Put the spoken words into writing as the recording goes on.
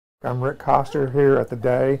I'm Rick Coster here at the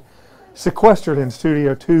Day, sequestered in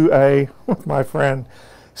Studio 2A with my friend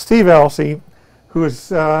Steve Elci, who has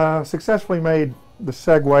successfully made the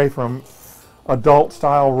segue from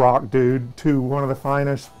adult-style rock dude to one of the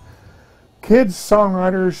finest kids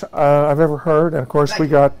songwriters I've ever heard. And of course, we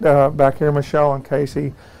got back here Michelle and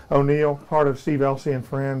Casey O'Neill, part of Steve Elci and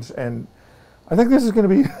Friends, and I think this is going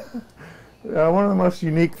to be one of the most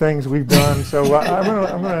unique things we've done. So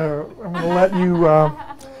I'm gonna let you.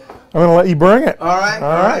 I'm going to let you bring it. All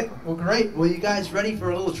right. Well, great. Well, you guys ready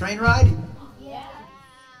for a little train ride? Yeah.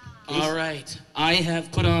 All right. I have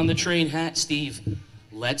put on the train hat, Steve.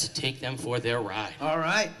 Let's take them for their ride. All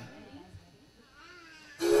right.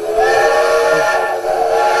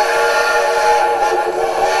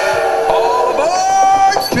 All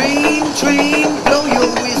aboard! Train, blow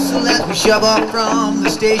your whistle as we shove off from the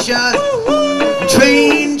station.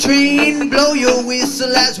 Train, blow your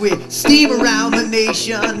whistle as we steam around the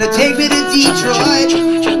nation. Now take me to Detroit,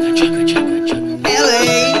 LA,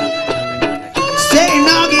 St.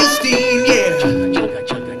 Augustine, yeah.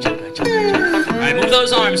 All right, move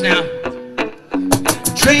those arms now.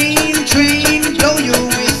 Train, blow your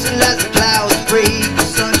whistle as the clouds break the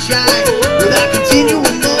sunshine. With our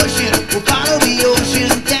continual motion, we'll follow the ocean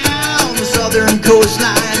down the southern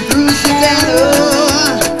coastline through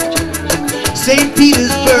Savannah, St.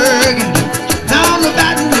 Petersburg, down the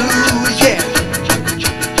Baton Rouge, yeah.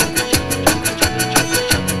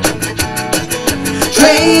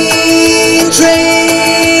 Train,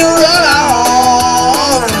 roll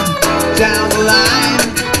on down the line.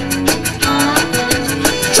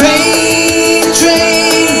 Train,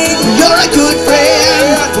 you're a good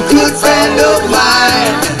friend of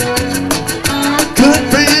mine. Good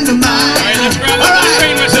friend of mine. All right, let's grab All up the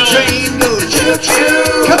train right, whistle. the train goes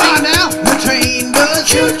choo-choo. Come on now, the train goes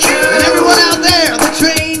choo-choo. And everyone out there, the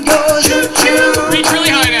train goes choo-choo. Reach really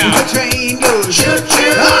high now. The train goes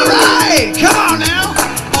choo-choo. All right, come on now.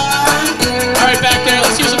 All right, back there.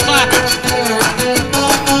 Let's hear some clapping.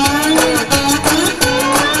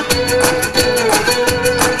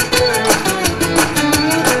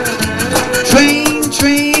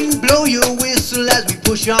 Train, blow your whistle as we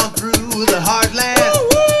push on through the heartland.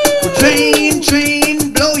 Well,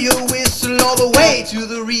 train, blow your whistle all the way to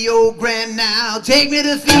the Rio Grande now. Take me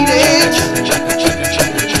to Phoenix,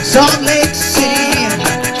 Salt Lake City,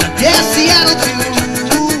 yes, Seattle too.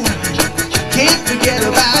 Can't forget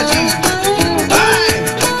about you. All right.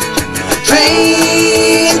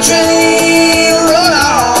 Train, roll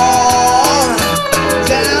on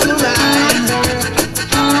down the line.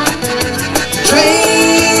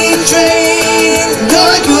 Train,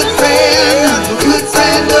 you're a good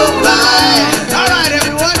friend of mine. All right,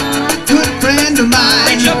 everyone, good friend of mine.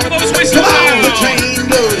 Reach up for those whistles Come on, now. the train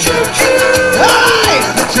goes choo-choo. All right,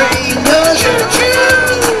 the train goes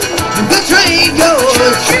choo-choo. The train goes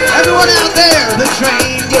choo-choo. Everyone out there, the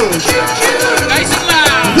train goes choo-choo. Nice and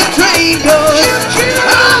loud. The train goes choo-choo.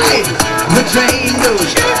 All right, the train goes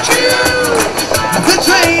choo-choo. The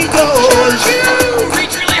train goes choo-choo.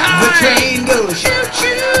 Reach really The high. train goes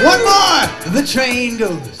choo-choo. One more. The train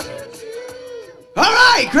goes. All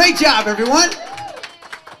right, great job, everyone.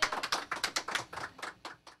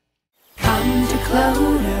 Come to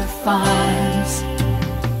Clover Farms.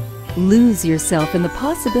 Lose yourself in the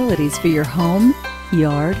possibilities for your home,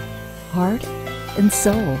 yard, heart, and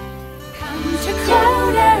soul. Come to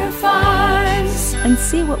Clover Farms and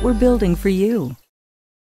see what we're building for you.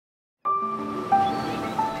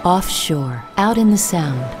 Offshore, out in the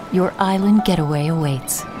Sound, your island getaway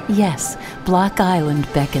awaits. Yes, Block Island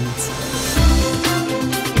beckons.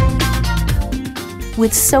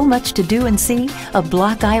 With so much to do and see, a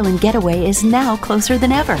Block Island getaway is now closer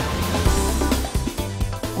than ever.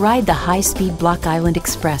 Ride the high-speed Block Island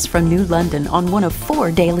Express from New London on one of 4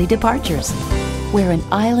 daily departures, where an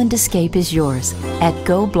island escape is yours at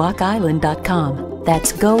goblockisland.com.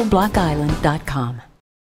 That's goblockisland.com.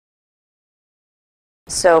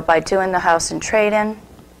 So by doing the house and trade-in,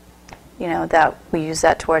 you know, that we use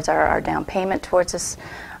that towards our down payment towards this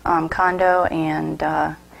condo, and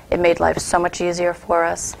it made life so much easier for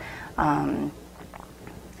us.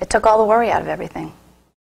 It took all the worry out of everything.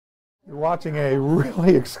 You're watching a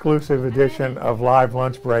really exclusive edition of Live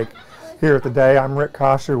Lunch Break here at the Day. I'm Rick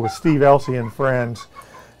Coster with Steve Elci and Friends.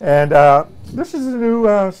 And this is the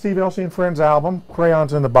new Steve Elci and Friends album,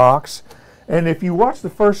 Crayons in the Box. And if you watched the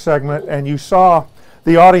first segment and you saw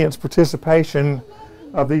the audience participation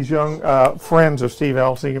of these young friends of Steve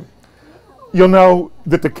Elci, you'll know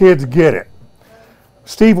that the kids get it.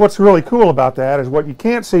 Steve, what's really cool about that is what you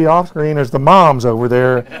can't see off screen is the moms over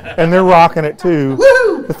there, and they're rocking it too.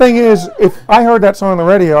 Woo! The thing is, if I heard that song on the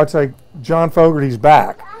radio, I'd say, John Fogerty's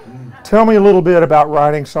back. Tell me a little bit about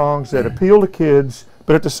writing songs that appeal to kids,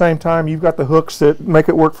 but at the same time, you've got the hooks that make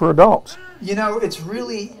it work for adults. You know, it's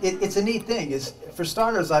really, it's a neat thing. For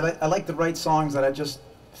starters, I like to write songs that I just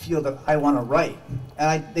feel that I want to write.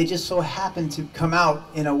 And they just so happen to come out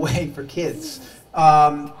in a way for kids.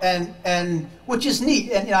 And which is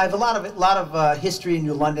neat. And you know, I have a lot of history in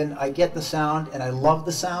New London. I get the sound, and I love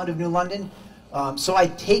the sound of New London. So I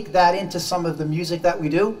take that into some of the music that we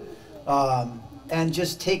do, and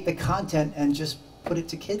just take the content and just put it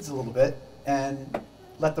to kids a little bit and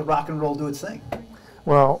let the rock and roll do its thing.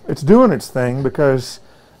 Well, it's doing its thing because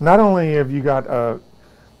not only have you got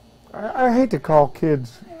I hate to call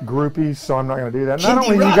kids groupies, so I'm not going to do that. Not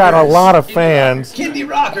only you got a lot of fans, Kindy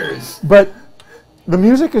rockers, but the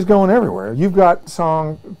music is going everywhere. You've got the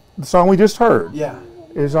song we just heard. Yeah.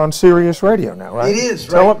 Is on Sirius Radio now, right? It is,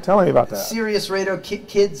 right? Tell me about that. Sirius Radio,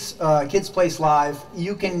 Kids Place Live.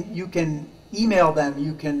 You can email them.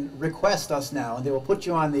 You can request us now, and they will put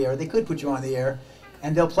you on the air. They could put you on the air,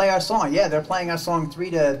 and they'll play our song. Yeah, they're playing our song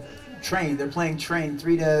They're playing Train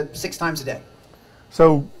 3 to 6 times a day.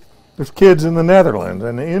 So there's kids in the Netherlands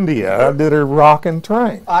and India that are rocking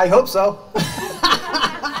Train. I hope so.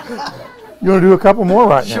 You want to do a couple more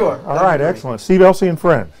right now? Sure. All right, excellent. Steve, Elci and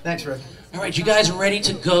Friends. Thanks, Rick. All right, you guys ready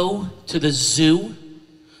to go to the zoo?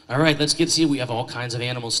 All right, let's see. We have all kinds of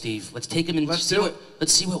animals, Steve. Let's take them and Let's do it.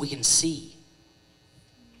 Let's see what we can see.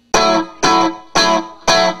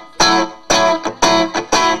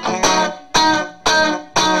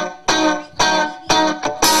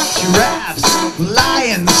 Giraffes,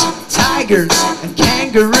 lions, tigers, and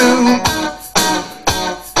kangaroo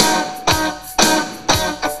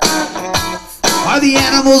are the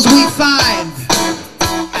animals we find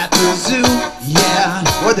at the zoo, yeah,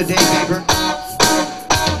 or the day paper.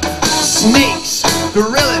 Snakes,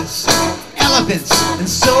 gorillas, elephants, and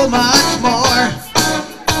so much more.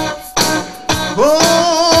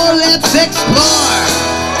 Oh, let's explore.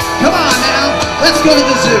 Come on now, let's go to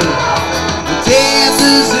the zoo. The day at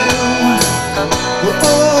the zoo.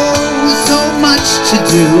 Oh, so much to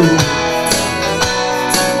do.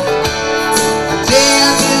 The day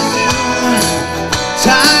at the zoo.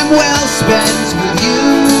 Time well spent with you.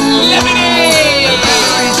 Lemonade!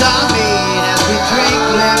 Memories are made as we drink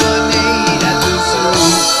lemonade at the zoo.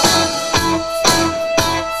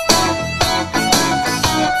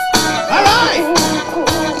 All right!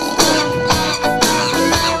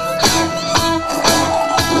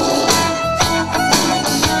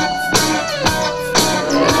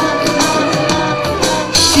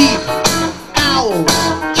 Sheep, owls,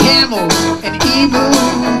 camels, and emu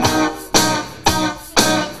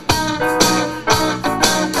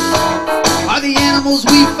are the animals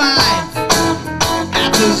we find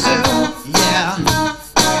at the zoo, yeah.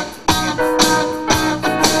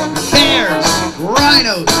 Bears,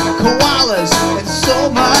 rhinos, koalas, and so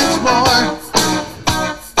much more.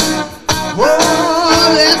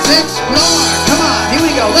 Whoa, let's explore. Come on, here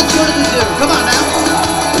we go. Let's go to the zoo. Come on now.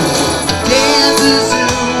 Day at the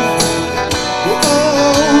zoo.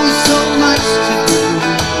 Oh, so much to do.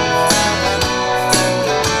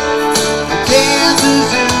 Day at the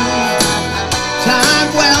zoo. Time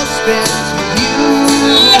well spent with you.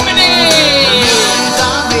 Lemonade! Memories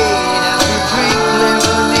are made as we drink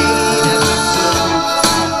lemonade at the zoo.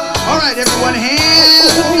 All right, everyone,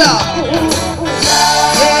 hands up. Yeah,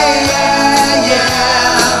 yeah.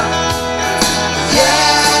 Yeah,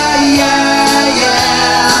 yeah, yeah.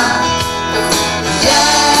 Yeah,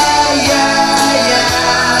 yeah, yeah.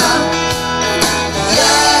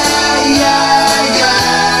 Yeah, yeah, yeah.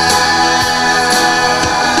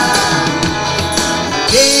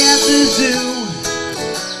 Day at the zoo.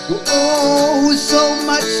 Oh, so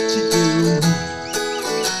much to do.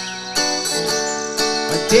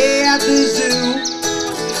 A day at the zoo.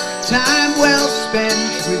 Time well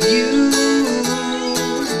spent with you.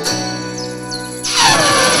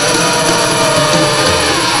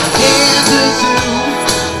 Day at the zoo.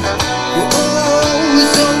 Oh,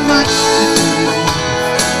 so much to do.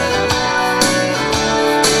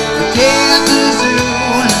 A day at the zoo.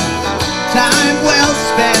 Time well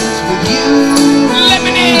spent with you.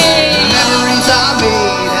 Lemonade! Memories are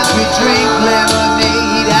made as we drink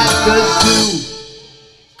lemonade at the zoo.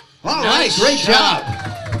 All right, Nice great job.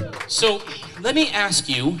 So, let me ask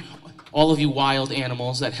you, all of you wild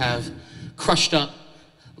animals that have crushed up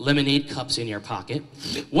lemonade cups in your pocket,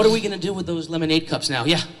 what are we going to do with those lemonade cups now?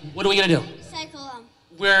 Yeah, what are we going to do? Recycle them.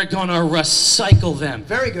 We're going to recycle them.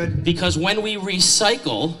 Very good. Because when we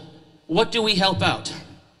recycle, what do we help out?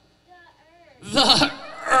 The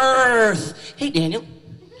earth. Hey, Daniel,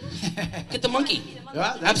 get the monkey.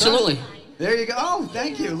 Yeah, that's Absolutely. right. There you go. Oh,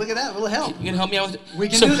 thank you. Look at that. A little help. You can help me out with it? We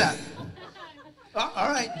can So, do that. All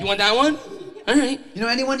right. You want that one? All right. You know,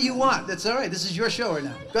 anyone you want. That's all right. This is your show right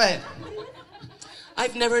now. Go ahead.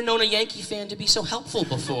 I've never known a Yankee fan to be so helpful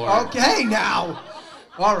before. Okay, now.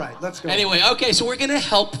 All right, let's go. Anyway, okay, so we're going to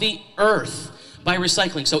help the earth by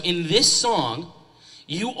recycling. So in this song,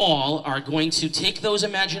 you all are going to take those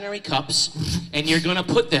imaginary cups and you're going to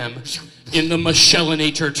put them in the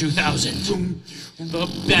Michelinator 2000, the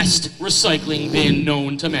best recycling bin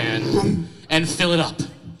known to man, and fill it up.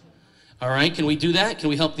 All right, can we do that? Can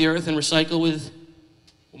we help the earth and recycle with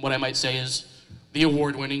what I might say is the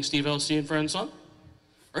award-winning Steve Elci and Friends song?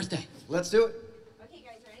 Earth Day. Let's do it. Okay,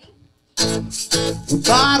 guys, ready?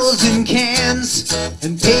 Bottles and cans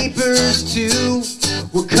and papers too.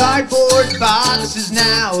 We're cardboard boxes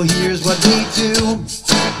now. Here's what we do.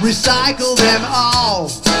 Recycle them all,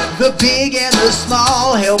 the big and the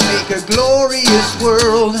small. Help make a glorious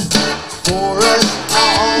world for us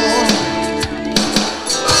all.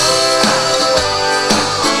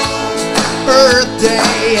 Earth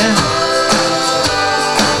Day.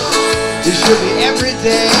 It should be every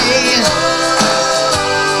day.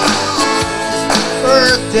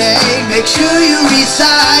 Earth Day, make sure you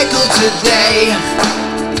recycle today.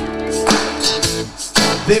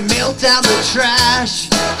 They melt down the trash,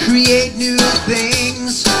 create new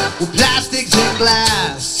things with plastics and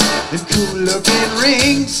glass and cool looking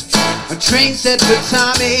rings. A train set for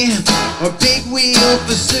Tommy, a big wheel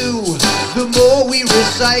for Sue. The more we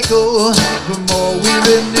recycle, the more we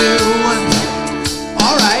renew.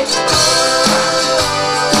 All right.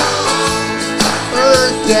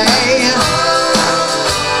 Earth Day.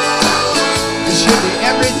 It should be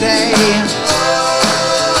every day.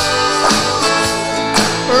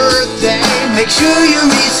 Earth Day. Make sure you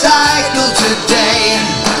recycle today.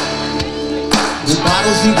 The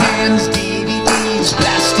bottles and cans, DVDs,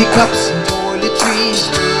 plastic cups and toiletries,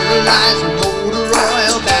 fertilizer, motor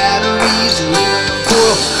oil, batteries,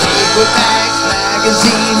 foil, paper bags,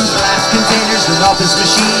 magazines, glass containers and office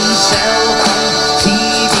machines, cell phones,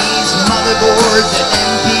 TVs, motherboards and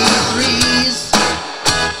MP3s.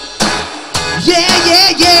 Yeah, yeah,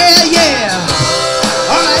 yeah, yeah.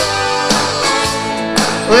 All right.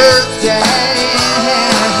 Earth Day.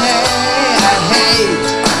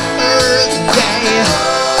 Earth Day.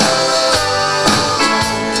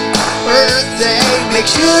 Earth Day. Make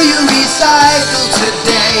sure you recycle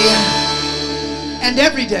today and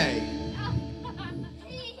every day.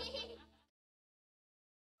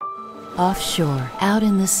 Offshore, out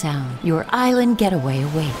in the Sound, your island getaway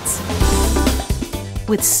awaits.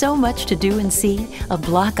 With so much to do and see, a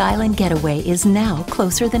Block Island getaway is now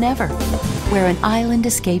closer than ever. Where an island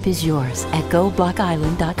escape is yours at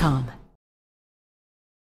GoBlockIsland.com.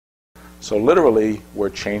 So literally, we're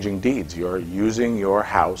changing deeds. You're using your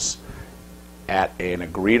house at an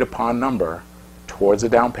agreed upon number towards a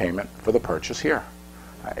down payment for the purchase here.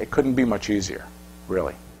 It couldn't be much easier,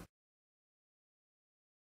 really.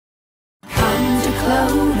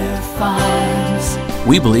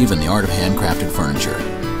 We believe in the art of handcrafted furniture.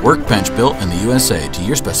 Workbench built in the USA to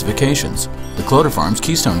your specifications. The Cloder Farms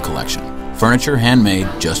Keystone Collection. Furniture handmade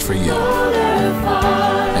just for you.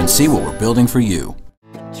 And see what we're building for you.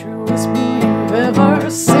 Truest moon you've ever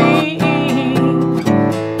seen,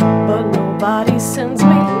 but nobody sends me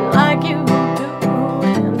like you do,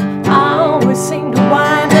 and I always seem to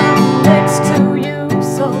wind up next to you.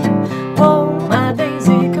 So, oh my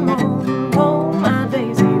daisy, come on, oh my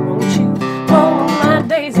daisy, won't you? Oh my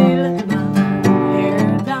daisy, let my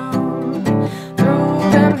hair down through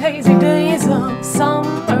them hazy days of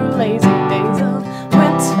summer, lazy days of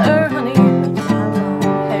winter, honey.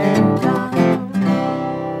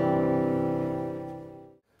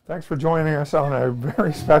 Thanks for joining us on a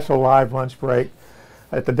very special live lunch break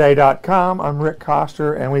at theday.com. I'm Rick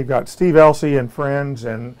Coster, and we've got Steve Elci and friends,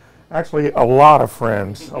 and actually a lot of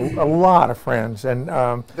friends, a lot of friends, and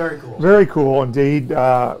Very cool. Very cool indeed.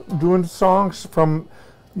 Doing songs from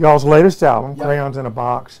y'all's latest album, Yep. Crayons in a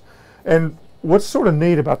Box. And what's sort of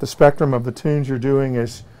neat about the spectrum of the tunes you're doing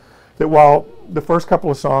is that while the first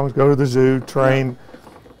couple of songs, Go to the Zoo, Train,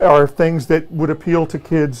 are things that would appeal to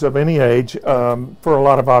kids of any age for a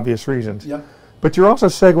lot of obvious reasons. Yep. But you're also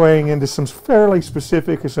segueing into some fairly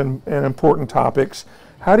specific and important topics.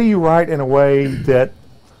 How do you write in a way that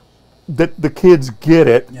the kids get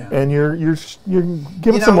it, Yeah. and you're giving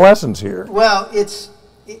You some know, lessons here? Well, it's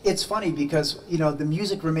funny because the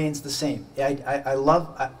music remains the same. I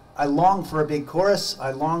long for a big chorus. I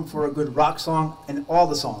long for a good rock song, and all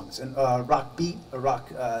the songs, and rock beat, a rock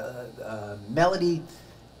melody.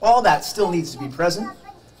 All that still needs to be present,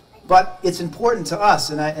 but it's important to us,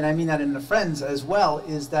 and I mean that in the Friends as well,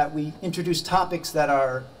 is that we introduce topics that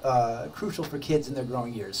are crucial for kids in their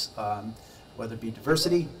growing years. whether it be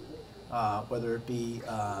diversity, whether it be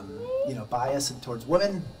bias towards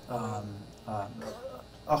women,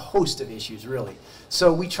 a host of issues really.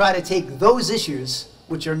 So we try to take those issues,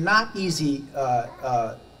 which are not easy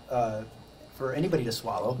for anybody to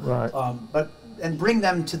swallow, right. And bring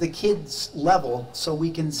them to the kids' level so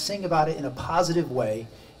we can sing about it in a positive way,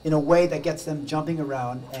 in a way that gets them jumping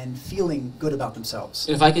around and feeling good about themselves.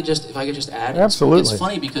 If I could just add, absolutely. It's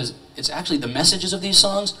funny because it's actually the messages of these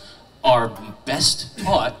songs are best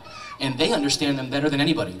taught, and they understand them better than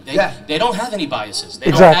anybody. They don't have any biases. They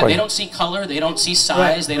don't see color. They don't see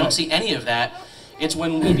size. They don't see any of that. It's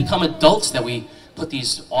when we become adults that we put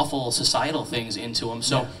these awful societal things into them.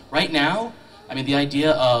 So right now, I mean, the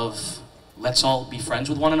idea of let's all be friends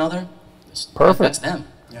with one another, perfect. That's them.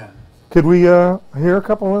 Yeah. Could we hear a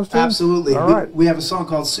couple of those tunes? Absolutely. All right. We have a song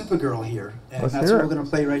called Supergirl here, and Let's that's hear what it. we're going to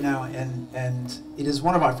play right now, and it is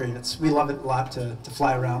one of our favorites. We love it a lot to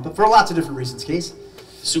fly around, but for lots of different reasons, Case.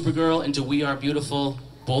 Supergirl and To We Are Beautiful,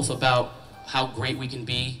 both about how great we can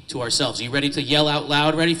be to ourselves. Are you ready to yell out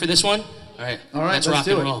loud? Ready for this one? All right, let's rock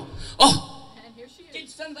and roll. Oh! And here she is. Did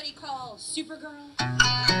somebody call Supergirl?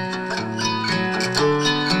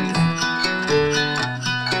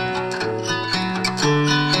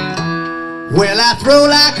 Well, I throw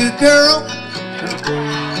like a girl,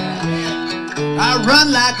 I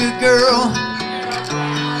run like a girl,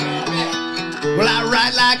 well, I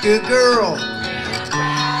ride like a girl,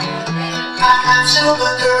 I'm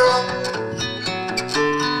Supergirl.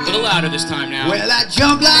 A little louder this time now. Well, I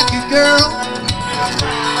jump like a girl,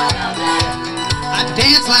 I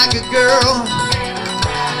dance like a girl,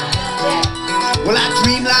 well, I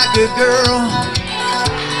dream like a girl,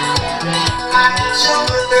 I'm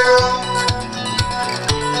Supergirl.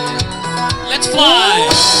 Let's fly!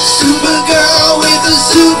 Supergirl with a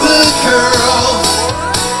super curl,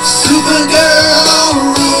 Supergirl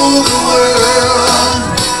rule the world,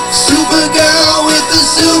 Supergirl with the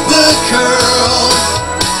super curl,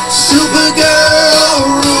 Supergirl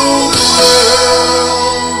rule the world.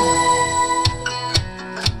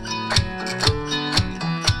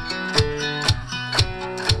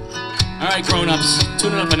 All right, grown-ups,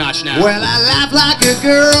 tune it up a notch now. Well, I laugh like a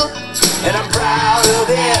girl, and I'm proud of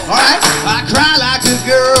it. Alright, I cry like a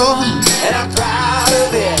girl, and I'm proud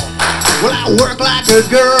of it. Well, I work like a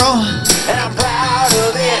girl, and I'm proud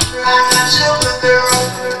of it. I'm Supergirl.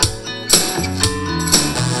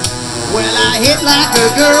 Well, I hit like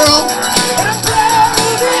a girl, and I'm proud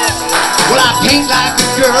of it. Well, I paint like a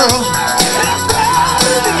girl, and I'm proud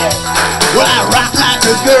of it. Well, I rock like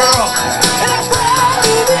a girl, and I'm proud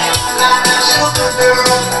of it. I'm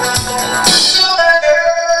Supergirl.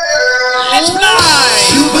 Let's fly!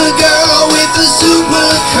 Supergirl with the super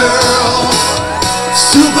curl,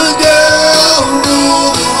 Supergirl rule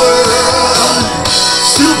the world,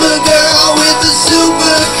 Supergirl with the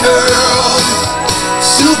super curl,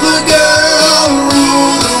 Supergirl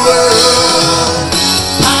rule the world.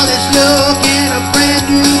 Polished look and a brand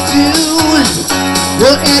new do,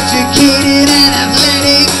 we're educated and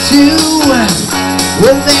athletic too.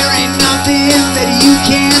 Well, there ain't nothing that you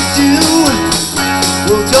can't do.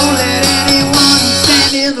 Well, don't let anyone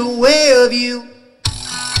stand in the way of you.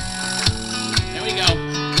 There we go.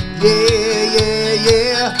 Yeah, yeah,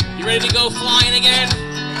 yeah. You ready to go flying again?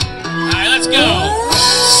 All right, let's go.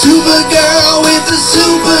 Supergirl with the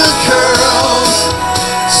super curls,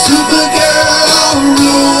 Supergirl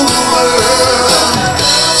rule the world,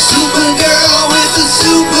 Supergirl with the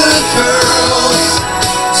super curls,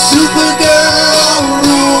 Supergirl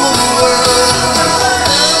rule the world,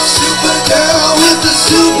 Supergirl with the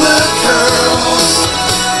super curls,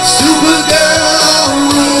 Supergirl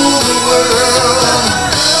rule the world,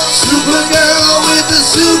 Supergirl with the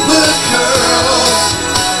super curls,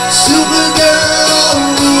 Supergirl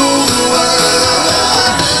rule the world.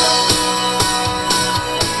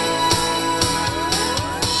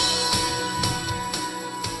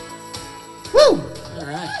 Woo! All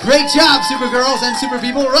right. Great job, Supergirls and Super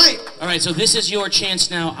People, right? All right, so this is your chance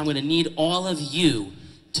now. I'm going to need all of you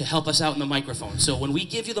to help us out in the microphone. So when we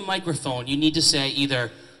give you the microphone, you need to say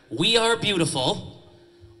either, "We are beautiful,"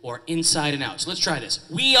 or "Inside and out." So let's try this.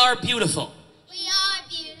 We are beautiful. We are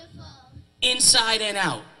beautiful. Inside and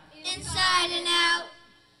out. Inside and out.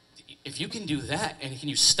 If you can do that, and can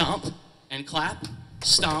you stomp and clap,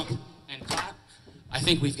 stomp and clap, I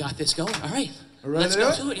think we've got this going. All right, let's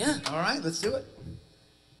go to it, yeah. All right, let's do it.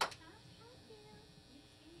 All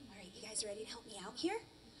right, you guys ready to help me out here?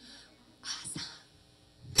 Awesome.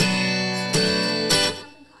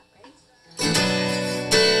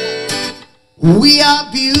 We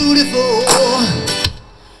are beautiful,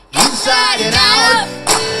 inside and out.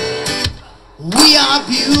 We are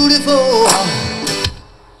beautiful,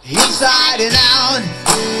 inside and out.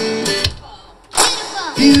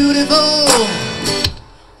 Beautiful.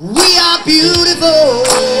 We are beautiful.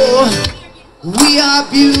 We are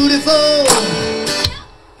beautiful,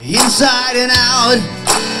 inside and out.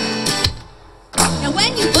 Now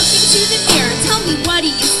when you look into the mirror, tell me, what do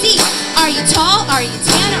you see? Are you tall, are you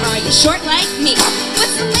tan, or are you short like me?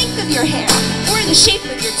 What's the length of your hair, or the shape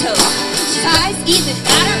of your toes? Size even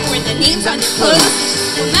matter, or the names on your clothes?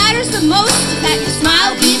 What matters the most is that your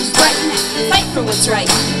smile beams bright, and that you fight for what's right,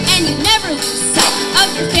 and you never lose sight of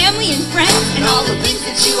your family and friends and all the things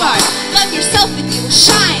that you are. Love yourself and you will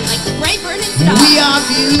shine like the bright burning star. We are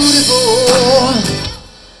beautiful,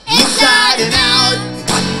 inside and out.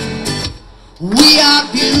 We are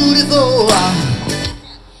beautiful,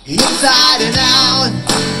 inside and out.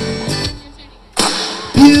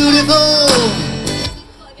 Beautiful.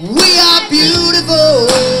 We are beautiful.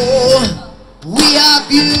 We are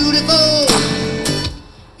beautiful,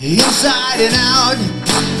 inside and out.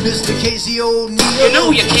 Mr. Casey O'Neill. You know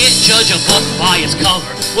you can't judge a book by its cover.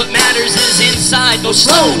 What matters is inside. Go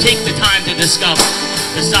slow, take the time to discover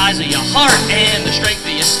the size of your heart and the strength of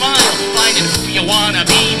your smile. Finding who you wanna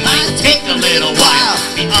be might take a little while.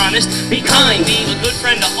 Be honest, be kind, be a good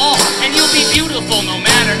friend to all, and you'll be beautiful no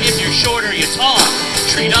matter if you're short or you're tall.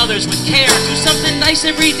 Treat others with care, do something nice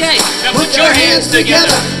every day. Now put your hands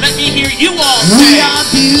together, let me hear you all say. We are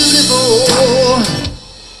beautiful,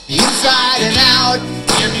 inside and out.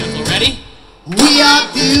 You're beautiful, ready? We are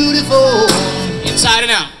beautiful, inside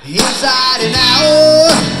and out. Inside and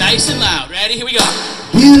out. Nice and loud, ready? Here we go.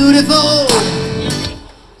 Beautiful.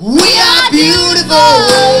 We are beautiful.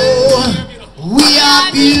 We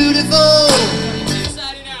are beautiful,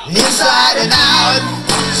 inside and out.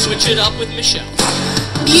 Switch it up with Michelle.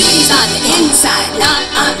 Beauty's on the inside, not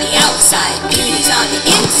on the outside. Beauty's on the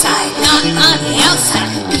inside, not on the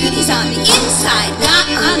outside. Beauty's on the inside, not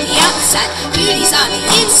on the outside. Beauty's on the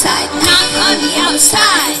inside, not on the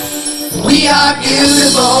outside. We are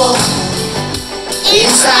beautiful,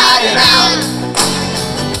 inside and out.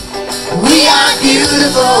 We are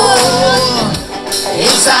beautiful,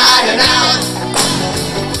 inside and out.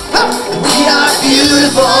 We are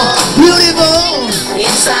beautiful, beautiful,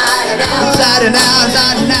 inside and out. Inside and out,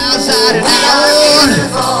 inside and out, inside and out.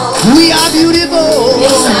 We are beautiful,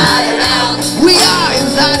 inside and out. We are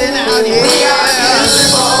inside and out, yeah. We are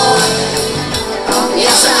beautiful,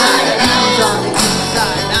 inside and out.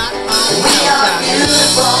 Inside and out. We are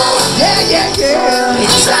beautiful, yeah, yeah, yeah.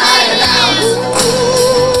 Inside and out.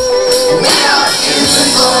 We are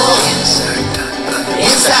beautiful,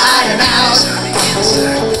 inside and out.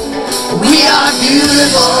 We are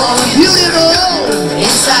beautiful, beautiful,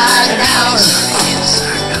 inside and out.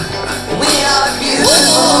 We are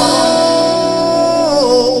beautiful.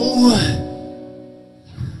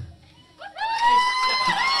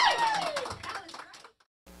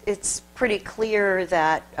 It's pretty clear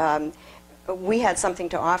that we had something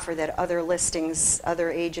to offer that other listings,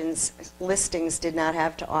 other agents' listings did not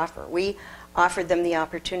have to offer. We offered them the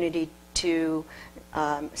opportunity to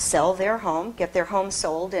sell their home, get their home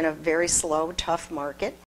sold in a very slow, tough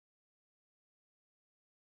market.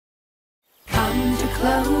 Come to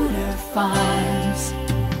Cloder Farms.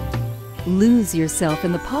 Lose yourself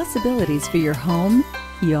in the possibilities for your home,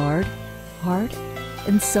 yard, heart,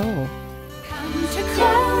 and soul. Come to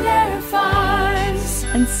Cloder Farms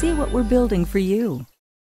and see what we're building for you.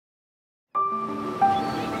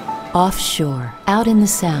 Offshore, out in the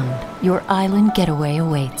Sound, your island getaway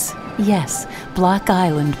awaits. Yes, Block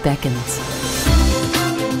Island beckons.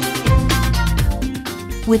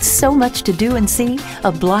 With so much to do and see,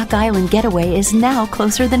 a Block Island getaway is now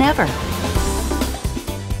closer than ever.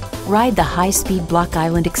 Ride the high-speed Block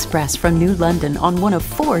Island Express from New London on one of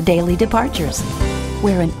 4 daily departures,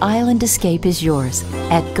 where an island escape is yours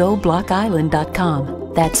at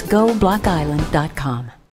GoBlockIsland.com. That's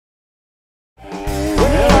GoBlockIsland.com.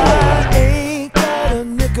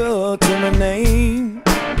 To my name,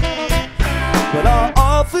 but I'll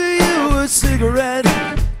offer you a cigarette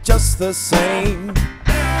just the same.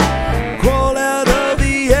 Crawled out of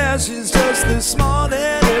the ashes just this morning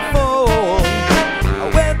at 4.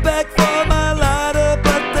 I went back for my lighter,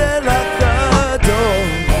 but they locked the door.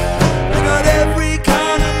 I got every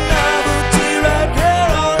kind of novelty right here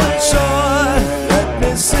on the shore. Let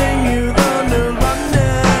me sing you the new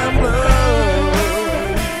London blues.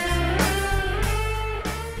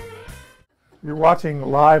 You're watching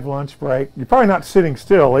Live Lunch Break. You're probably not sitting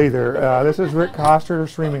still either. This is Rick Coster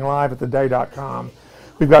streaming live at theday.com.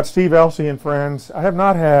 We've got Steve Elci and Friends. I have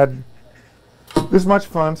not had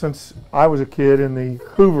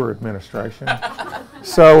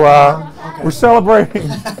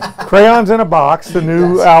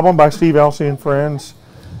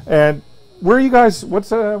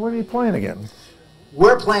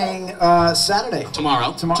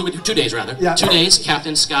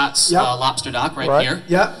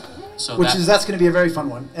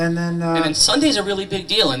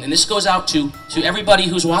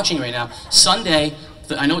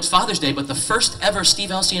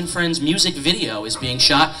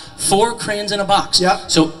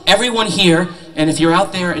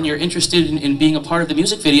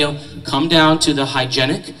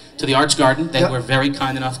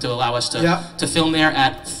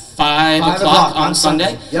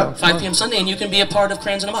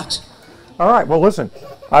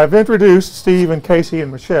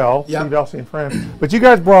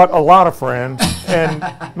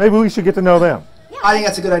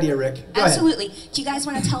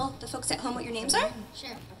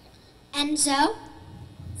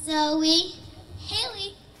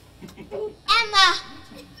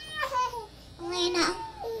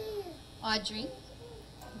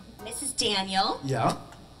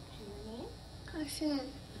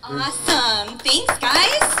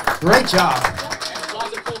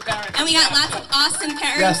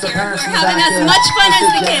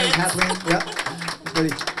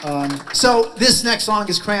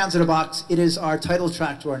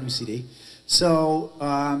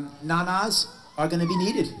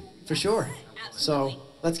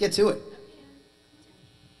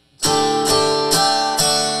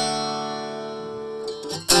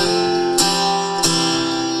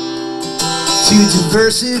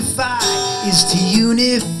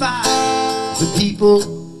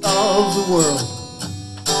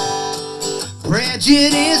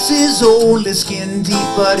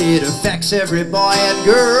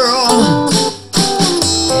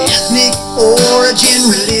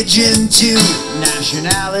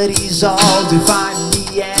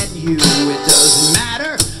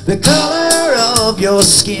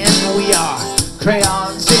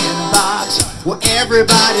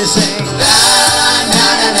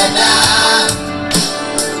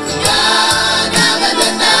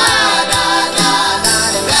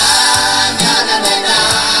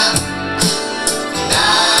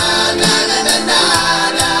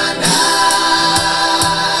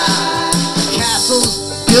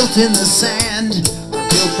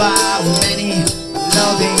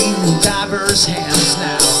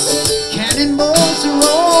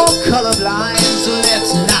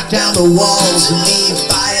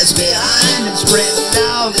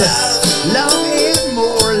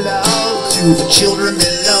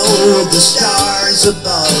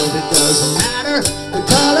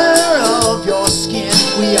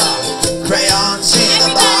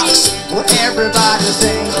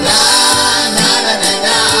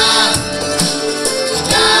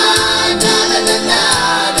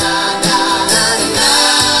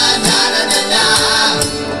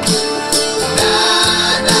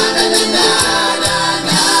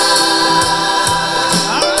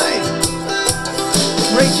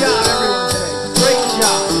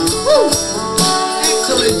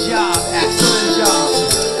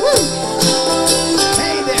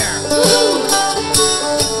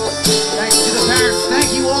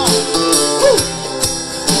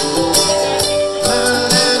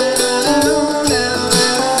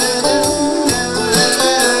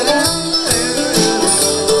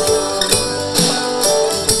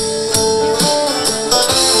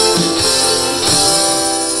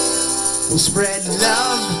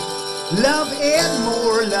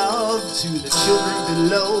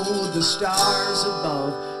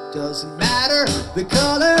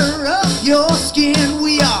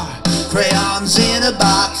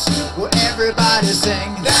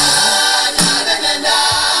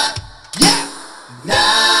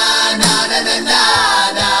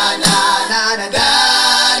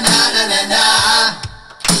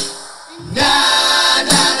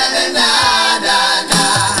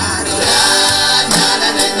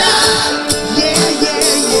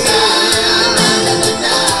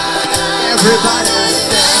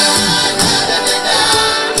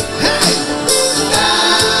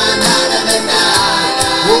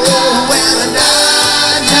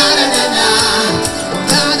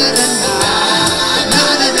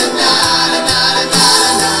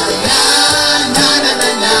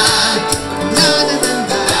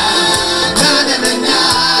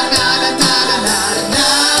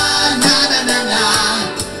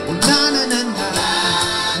na na na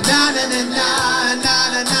na na na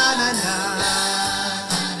na na na na.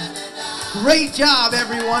 Great job,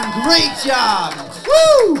 everyone. Great job.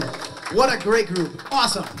 Woo! What a great group.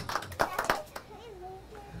 Awesome.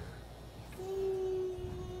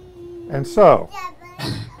 And so,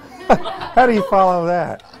 how do you follow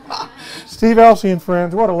that? Steve Elci and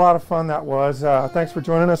Friends, what a lot of fun that was. Thanks for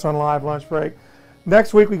joining us on Live Lunch Break.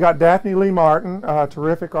 Next week we got Daphne Lee Martin, a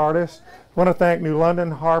terrific artist. I want to thank New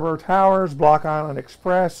London Harbor Towers, Block Island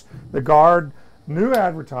Express, The Guard, new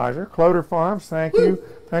advertiser, Cloder Farms, thank you.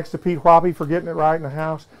 Thanks to Pete Whoppy for getting it right in the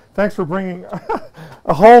house. Thanks for bringing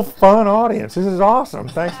a whole fun audience. This is awesome.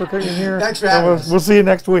 Thanks for coming here. Thanks for having us. We'll see you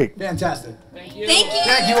next week. Fantastic. Thank you.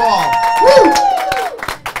 Thank you all. Woo!